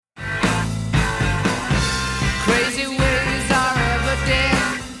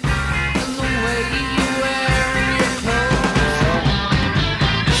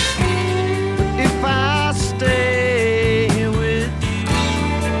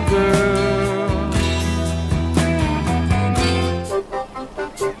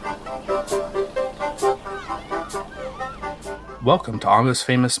Welcome to Almost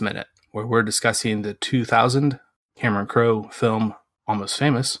Famous Minute, where we're discussing the 2000 Cameron Crowe film Almost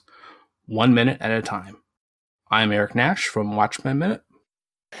Famous, 1 minute at a time. I'm Eric Nash from Watchmen Minute.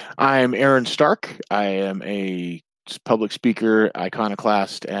 I'm Aaron Stark. I am a public speaker,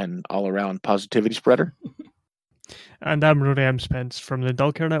 iconoclast, and all-around positivity spreader. And I'm Rory M. Spence from the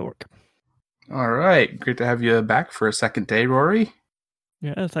Dog Care Network. All right. Great to have you back for a second day, Rory.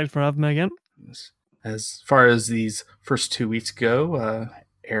 Yeah, thanks for having me again. As far as these first 2 weeks go,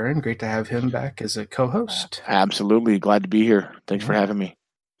 Aaron, great to have him back as a co-host. Absolutely. Glad to be here. Thanks for having me.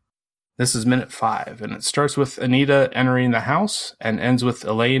 This is minute 5, and it starts with Anita entering the house and ends with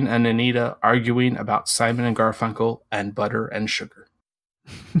Elaine and Anita arguing about Simon and Garfunkel and butter and sugar.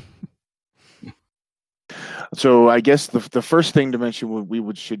 So I guess the first thing to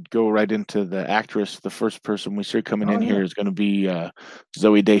mention, should go right into the actress. The first person we see coming in here is going to be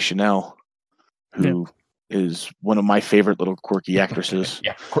Zooey Deschanel, who is one of my favorite little quirky actresses.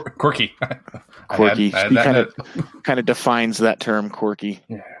 Yeah, quirky. Quirky. Kind of defines that term, quirky.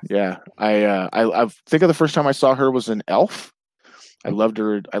 Yeah. I think of the first time I saw her was in Elf. I loved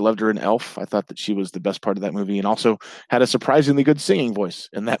her in Elf. I thought that she was the best part of that movie, and also had a surprisingly good singing voice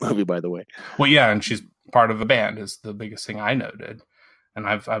in that movie, by the way. Well, yeah, and she's part of a band is the biggest thing I noted. And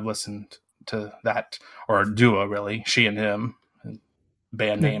I've listened to that, or a duo really, she and him.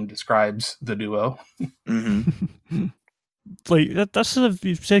 Band name describes the duo. Mm-hmm. Like this is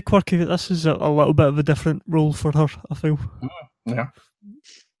you say quirky, but this is a little bit of a different role for her, I feel. Yeah.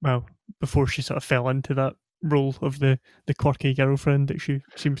 Well, before she sort of fell into that role of the quirky girlfriend that she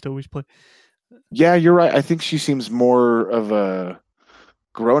seems to always play. Yeah, you're right. I think she seems more of a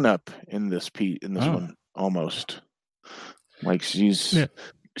grown-up in this one, almost. Like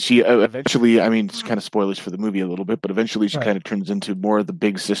she eventually, I mean, it's kind of spoilers for the movie a little bit, but eventually she kind of turns into more of the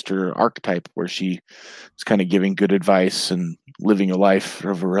big sister archetype, where she is kind of giving good advice and living a life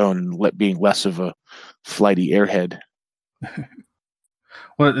of her own, and being less of a flighty airhead.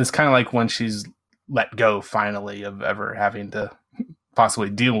 Well, it's kind of like when she's let go finally of ever having to possibly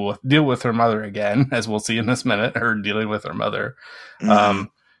deal with her mother again, as we'll see in this minute, her dealing with her mother.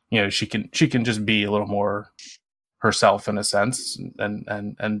 Mm-hmm. She can just be a little more herself in a sense,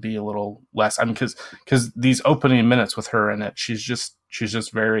 and be a little less. I mean, because these opening minutes with her in it, she's just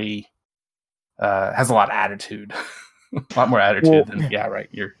very has a lot of attitude, a lot more attitude than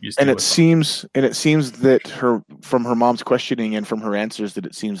you're used to. And it seems that from her mom's questioning and from her answers, that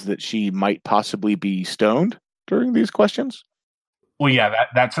it seems that she might possibly be stoned during these questions. Well, yeah,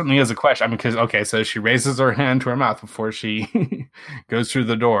 that certainly is a question. I mean, because so she raises her hand to her mouth before she goes through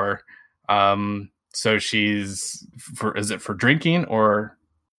the door. So she's is it for drinking or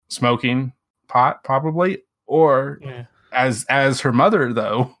smoking pot, probably, or as her mother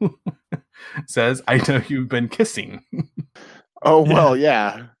though says, "I know you've been kissing." Oh well,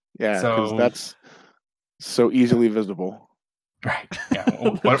 yeah, because that's so easily visible. Right. Yeah.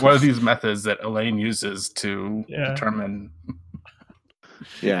 What are these methods that Elaine uses to determine?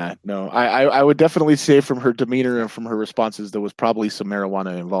 Yeah, no, I would definitely say from her demeanor and from her responses, there was probably some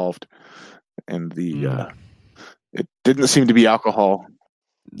marijuana involved. And it didn't seem to be alcohol.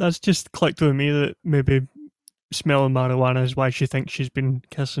 That's just clicked with me that maybe smelling marijuana is why she thinks she's been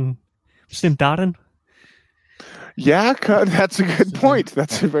kissing. What's his name, Darren? Yeah, that's a good point.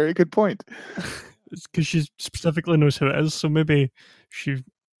 That's a very good point. It's because she specifically knows who it is, so maybe she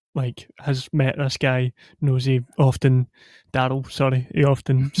has met this guy, knows he often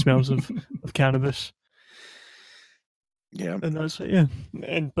smells of cannabis. Yeah, and that's it. Yeah,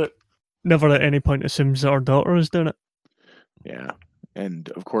 but never at any point assumes that her daughter is doing it. Yeah, and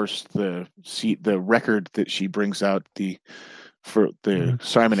of course the record that she brings out for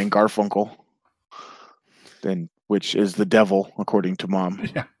Simon and Garfunkel, which is the devil according to Mom.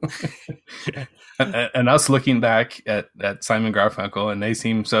 Yeah. and us looking back at Simon Garfunkel, and they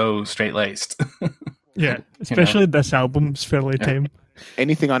seem so straight laced. Yeah, especially this album's fairly tame.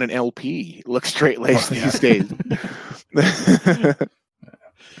 Anything on an LP looks straight laced these days.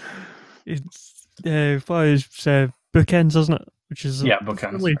 It's Bookends, isn't it? Which is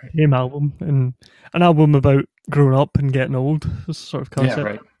Bookends, really tame album, and an album about growing up and getting old. This sort of concept. Yeah,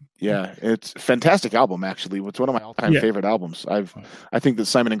 right. Yeah, it's a fantastic album. Actually, it's one of my all-time favorite albums. I think that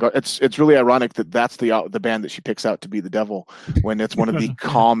Simon and it's really ironic that that's the band that she picks out to be the devil, when it's one of the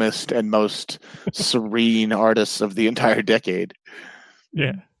calmest and most serene artists of the entire decade.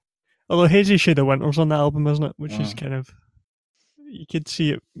 Yeah, although Hazy Shade of Winter's on the album, isn't it? Which is kind of, you could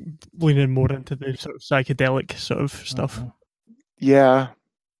see it leaning more into the sort of psychedelic sort of stuff. Yeah.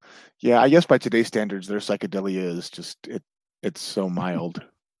 I guess by today's standards, their psychedelia is just it's so mild.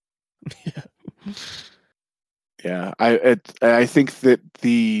 Yeah. Yeah, I think that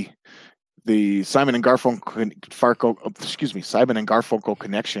the Simon and Garfunkel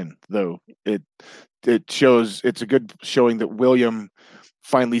connection, though, it shows, it's a good showing that William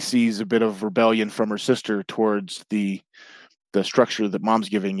finally sees a bit of rebellion from her sister towards the structure that mom's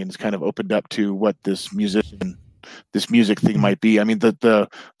giving, and is kind of opened up to what this music thing might be. I mean, the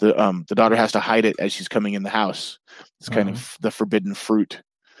daughter has to hide it as she's coming in the house. It's kind of the forbidden fruit.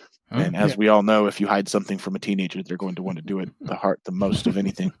 And as we all know, if you hide something from a teenager, they're going to want to do it the most of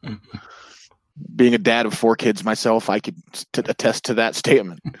anything. Being a dad of 4 kids myself, I could attest to that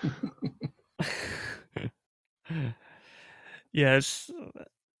statement. Yeah,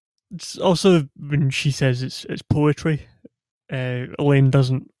 it's also when she says it's poetry. Elaine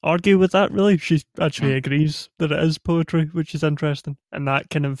doesn't argue with that, really. She actually agrees that it is poetry, which is interesting, and that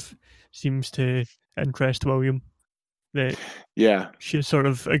kind of seems to interest William. That she sort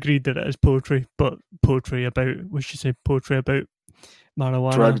of agreed that it is poetry, but poetry about, what she say, poetry about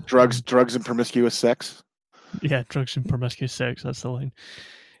marijuana, drugs and promiscuous sex. Yeah, drugs and promiscuous sex. That's the line.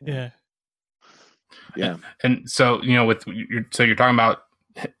 Yeah. And so, you're talking about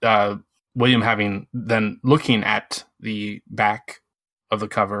William having then looking at the back of the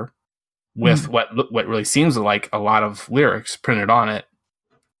cover with what really seems like a lot of lyrics printed on it.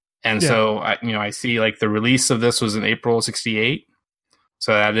 And so, I see like the release of this was in April '68.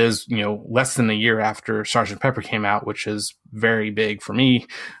 So that is, less than a year after Sgt. Pepper came out, which is very big for me,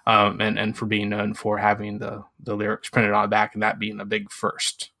 and for being known for having the lyrics printed on the back, and that being a big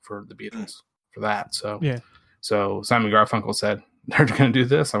first for the Beatles for that. So, so Simon Garfunkel said, they're going to do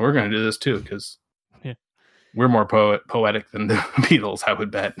this, and we're going to do this too, because we're more poetic than the Beatles, I would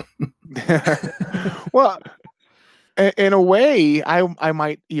bet. Well, in a way, I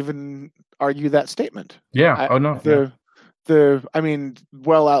might even argue that statement. Yeah.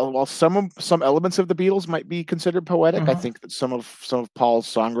 While some elements of the Beatles might be considered poetic, I think that some of Paul's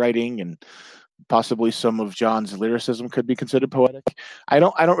songwriting and possibly some of John's lyricism could be considered poetic. I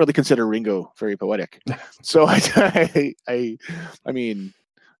don't really consider Ringo very poetic. So I mean,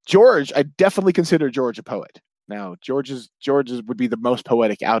 George, I definitely consider George a poet. Now, George's would be the most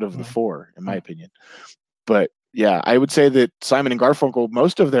poetic out of the 4, in my opinion. But yeah, I would say that Simon and Garfunkel,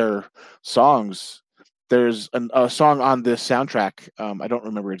 most of their songs, there's a song on this soundtrack. I don't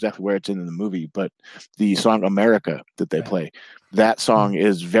remember exactly where it's in the movie, but the song America that they play, that song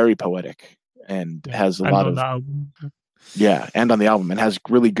is very poetic and has a lot of album. And on the album, and has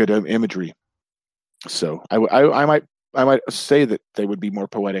really good imagery. So I might say that they would be more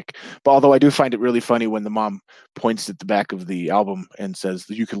poetic. But although I do find it really funny when the mom points at the back of the album and says,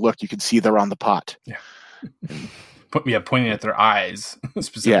 you can see they're on the pot. Pointing at their eyes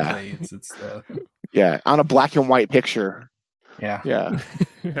specifically. On a black and white picture.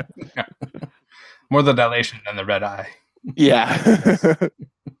 More the dilation than the red eye.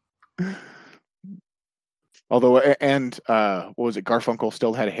 Although, and what was it? Garfunkel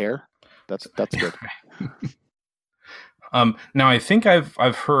still had hair. That's good. Now I think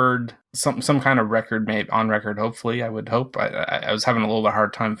I've heard some kind of record, maybe on record. Hopefully, I would hope. I was having a little bit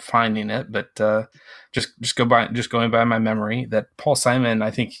hard time finding it, but just going by my memory, that Paul Simon,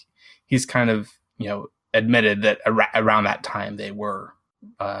 I think he's kind of admitted that around that time they were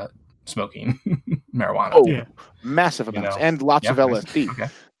smoking marijuana. Oh, massive amounts and lots of LSD. Okay.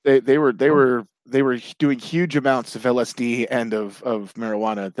 They were doing huge amounts of LSD and of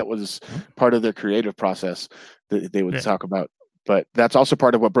marijuana. That was part of their creative process that they would talk about. But that's also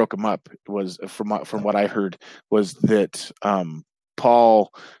part of what broke them up. Was from what I heard, was that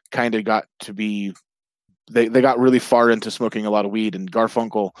Paul kind of got to be. They got really far into smoking a lot of weed, and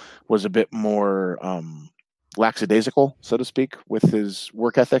Garfunkel was a bit more lackadaisical, so to speak, with his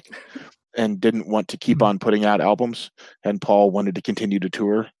work ethic, and didn't want to keep on putting out albums. And Paul wanted to continue to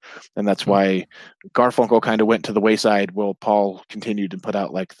tour, and that's why Garfunkel kind of went to the wayside. While Paul continued to put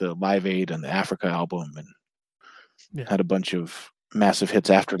out like the Live Aid and the Africa album, and had a bunch of massive hits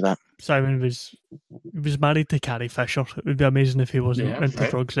after that. Simon was married to Carrie Fisher. It would be amazing if he wasn't into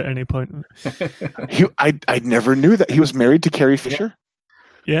drugs at any point. I never knew that he was married to Carrie Fisher.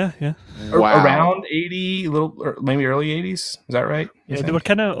 Yeah. Wow. Around 80, or maybe early 80s. Is that right? Yeah, they were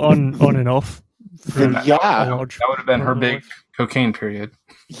kind of on and off. That would have been her big cocaine period.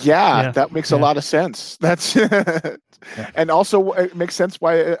 Yeah, that makes a lot of sense. That's and also it makes sense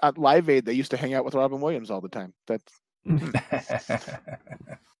why at Live Aid they used to hang out with Robin Williams all the time.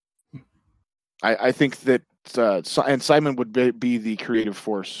 I think that and Simon would be the creative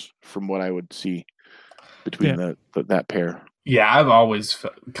force from what I would see between that pair. Yeah, I've always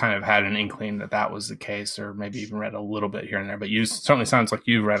kind of had an inkling that was the case, or maybe even read a little bit here and there. But you certainly sounds like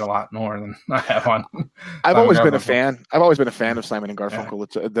you've read a lot more than I have on. I've Simon always been a Garfunkel. fan. I've always been a fan of Simon and Garfunkel.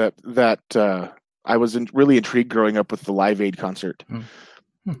 Yeah. It's I was really intrigued growing up with the Live Aid concert.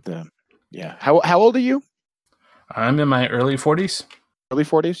 Yeah. How old are you? I'm in my early 40s. Early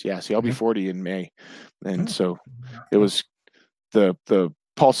 40s? Yeah. See, I'll be 40 in May, and so it was the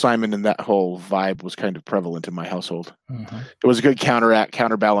Paul Simon and that whole vibe was kind of prevalent in my household. It was a good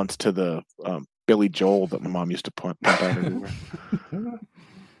counterbalance to the Billy Joel that my mom used to pump out everywhere.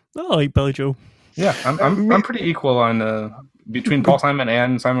 I like Billy Joel. Yeah, I'm pretty equal on between Paul Simon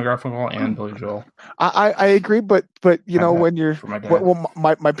and Simon Garfunkel and Billy Joel. I agree, but you know, when you're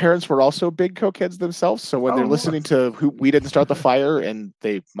my parents were also big cokeheads themselves, so when they're listening to We Didn't Start the Fire and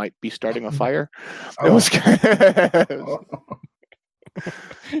they might be starting a fire, it was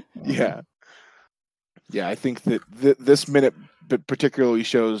yeah. I think that this minute particularly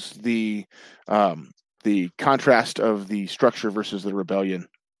shows the contrast of the structure versus the rebellion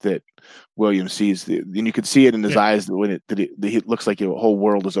that William sees, and you could see it in his eyes when it looks like the whole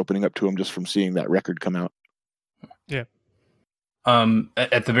world is opening up to him just from seeing that record come out. Yeah.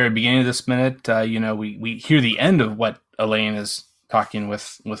 At the very beginning of this minute, we hear the end of what Elaine is talking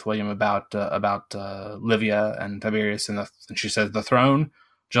with William about Livia and Tiberius, and she says the throne,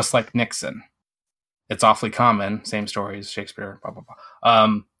 just like Nixon. It's awfully common. Same stories, Shakespeare, blah blah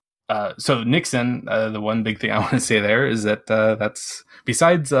blah. So Nixon, the one big thing I want to say there is that that's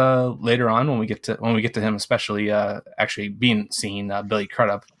besides later on when we get to him, especially actually being seen, Billy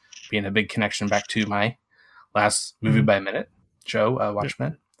Crudup being a big connection back to my last movie by a minute show,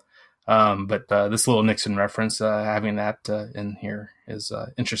 Watchmen. But this little Nixon reference, having that in here is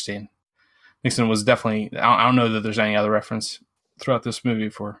interesting. Nixon was definitely. I don't know that there's any other reference throughout this movie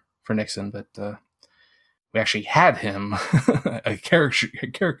for Nixon, but we actually had him a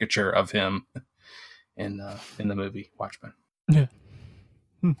caricature of him in the movie Watchmen. Yeah.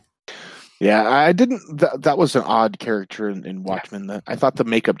 Yeah, I didn't. That was an odd character in Watchmen. Yeah. I thought the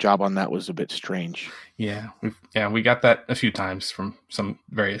makeup job on that was a bit strange. Yeah, we got that a few times from some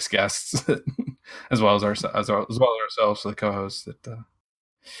various guests, as well as ourselves, the co-hosts. That the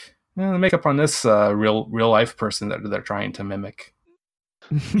makeup on this real life person that they're trying to mimic,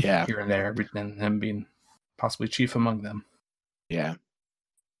 here and there, and him being possibly chief among them. Yeah.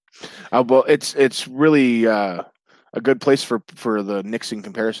 Well, it's really a good place for the Nixon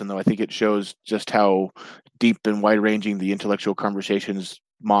comparison, though. I think it shows just how deep and wide-ranging the intellectual conversations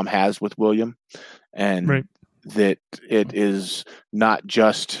Mom has with William, and that it is not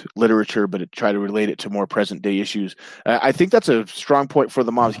just literature, but it try to relate it to more present-day issues. I think that's a strong point for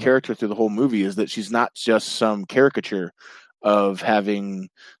the mom's character through the whole movie, is that she's not just some caricature of having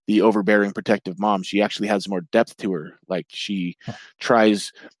the overbearing protective mom. She actually has more depth to her. Like, she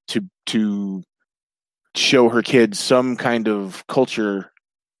tries to show her kids some kind of culture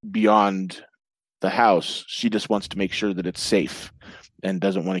beyond the house. She just wants to make sure that it's safe and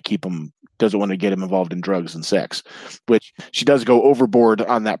doesn't want to get him involved in drugs and sex, which she does go overboard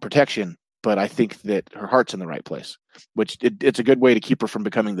on that protection. But I think that her heart's in the right place, which it's a good way to keep her from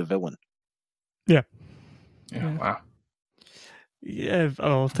becoming the villain. Yeah. Wow. Yeah,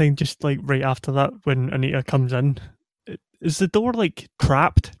 I think just like right after that, when Anita comes in, is the door like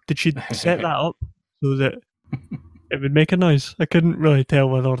trapped? Did she set that up so that it would make a noise? I couldn't really tell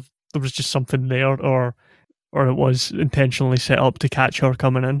whether there was just something there or it was intentionally set up to catch her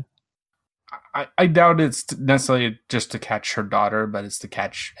coming in. I doubt it's necessarily just to catch her daughter, but it's to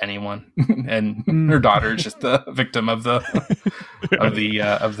catch anyone, and her daughter is just the victim of the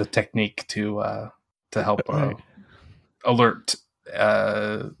of the technique to help alert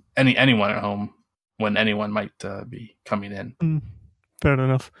anyone at home when anyone might be coming in. Fair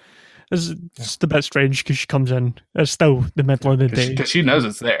enough. It's a bit strange because she comes in. It's still the middle of the day because she knows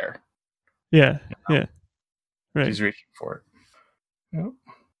it's there. Yeah, yeah, right. She's reaching for it. Yep.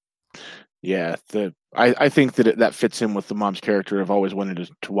 Yeah, I think that fits in with the mom's character. I've always wanted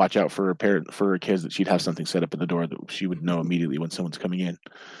to watch out for her kids, that she'd have something set up at the door that she would know immediately when someone's coming in.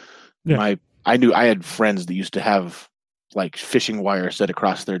 Yeah. I had friends that used to have like fishing wire set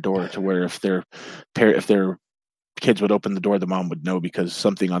across their door to where if their kids would open the door, the mom would know because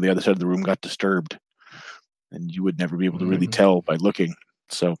something on the other side of the room got disturbed, and you would never be able to really tell by looking.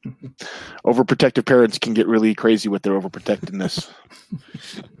 So overprotective parents can get really crazy with their overprotectiveness.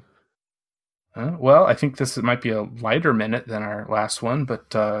 Well, I think this might be a lighter minute than our last one,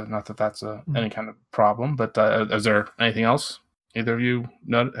 but not that that's any kind of problem. But is there anything else either of you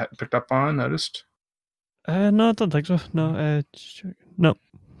picked up on, noticed? No, I don't think so. No, no.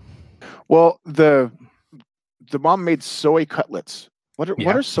 Well, the mom made soy cutlets. What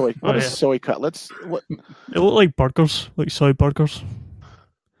are soy? What is soy cutlets? What? It looked like burgers, like soy burgers.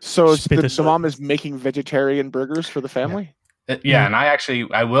 So the mom is making vegetarian burgers for the family. Yeah, and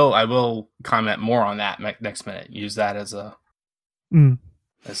I will comment more on that next minute. Use that as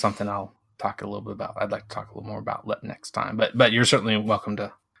as something I'll talk a little bit about. I'd like to talk a little more about next time. But you're certainly welcome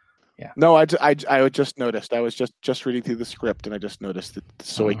to. Yeah. No, I just noticed. I was just reading through the script and I just noticed the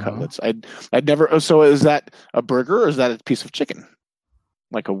soy cutlets. I'd never. Oh, so is that a burger or is that a piece of chicken?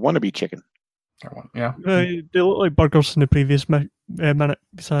 Like a wannabe chicken. Yeah. They look like burgers in the previous minute.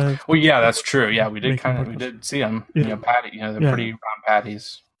 Well, yeah, that's true. Yeah, we did see them. Yeah. Patty. They're pretty round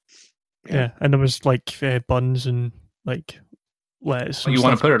patties. Yeah, and there was like buns and like lettuce. Well, you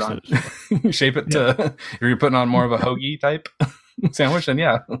want to put it on? Shape it to. You're putting on more of a hoagie type sandwich, and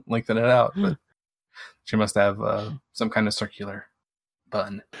lengthen it out. But she must have some kind of circular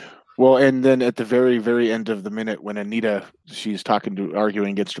bun. Well, and then at the very, very end of the minute, when Anita, she's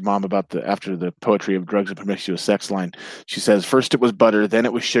arguing against her mom about after the poetry of drugs and promiscuous sex line, she says first it was butter, then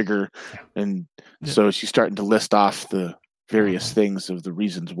it was sugar, and so she's starting to list off the various things of the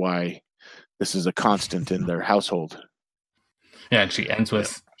reasons why this is a constant in their household. Yeah, and she ends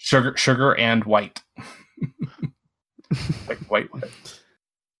with sugar and white, like white.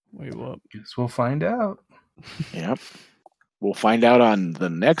 Wait, what? Guess we'll find out. Yep. We'll find out on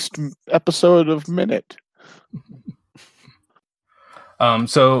the next episode of Minute.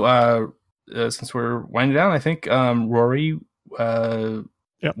 So since we're winding down, I think Rory,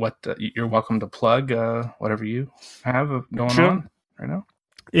 what you're welcome to plug whatever you have going on right now.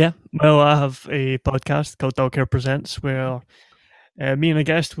 Yeah, well, I have a podcast called Dog Care Presents where me and a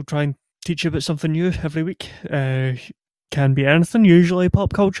guest will try and teach you about something new every week. Can be anything, usually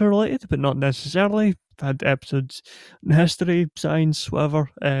pop culture related, but not necessarily. I've had episodes in history, science, whatever,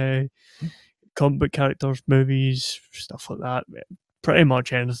 comic book characters, movies, stuff like that. Pretty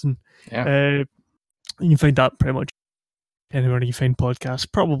much anything. Yeah. You can find that pretty much anywhere you find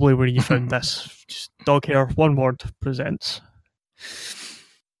podcasts. Probably where you found this. Just Dog Hair, one word, presents.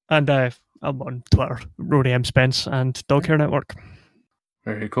 And I'm on Twitter, Rory M. Spence, and Dog Hair Network.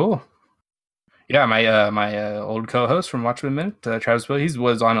 Very cool. Yeah, my old co-host from Watch a Minute, Travis Bill, he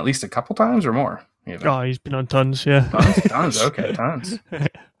was on at least a couple times or more. Oh, he's been on tons, yeah. Tons, okay, tons.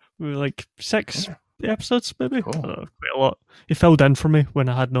 We were like 6 episodes, maybe. Cool. Quite a lot. He filled in for me when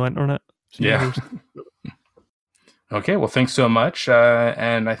I had no internet. So yeah. Okay, well, thanks so much.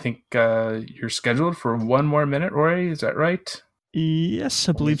 And I think you're scheduled for one more minute, Rory. Is that right? Yes,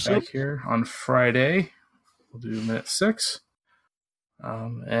 I believe so. Back here on Friday. We'll do minute 6.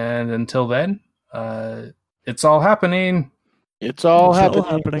 And until then, it's all happening. It's all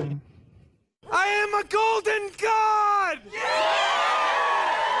happening. I am a golden god! Yeah!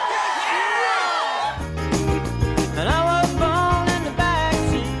 And I was born in the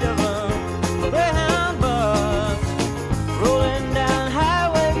backseat of a Greyhound bus, rolling down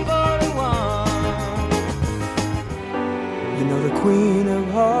Highway 41. You know the Queen of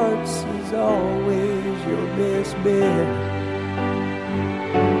Hearts is always your best bet.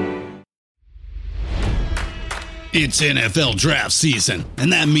 It's NFL draft season,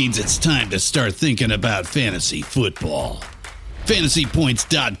 and that means it's time to start thinking about fantasy football.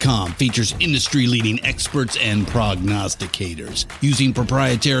 FantasyPoints.com features industry-leading experts and prognosticators using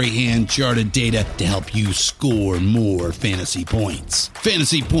proprietary hand-charted data to help you score more fantasy points.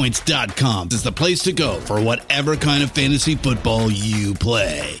 FantasyPoints.com is the place to go for whatever kind of fantasy football you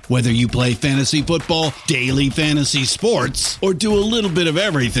play. Whether you play fantasy football, daily fantasy sports, or do a little bit of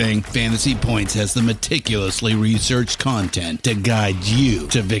everything, Fantasy Points has the meticulously researched content to guide you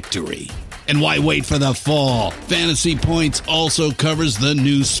to victory. And why wait for the fall? Fantasy Points also covers the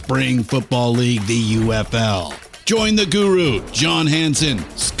new spring football league, the UFL. Join the guru, John Hansen,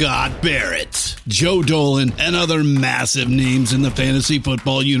 Scott Barrett, Joe Dolan, and other massive names in the fantasy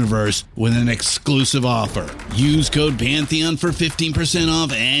football universe with an exclusive offer. Use code Pantheon for 15%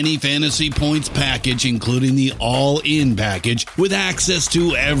 off any Fantasy Points package, including the all-in package, with access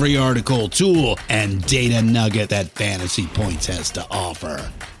to every article, tool, and data nugget that Fantasy Points has to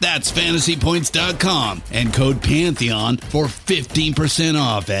offer. That's FantasyPoints.com and code Pantheon for 15%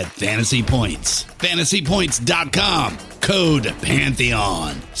 off at Fantasy Points. FantasyPoints.com, code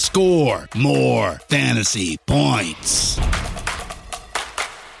Pantheon. Score more fantasy points.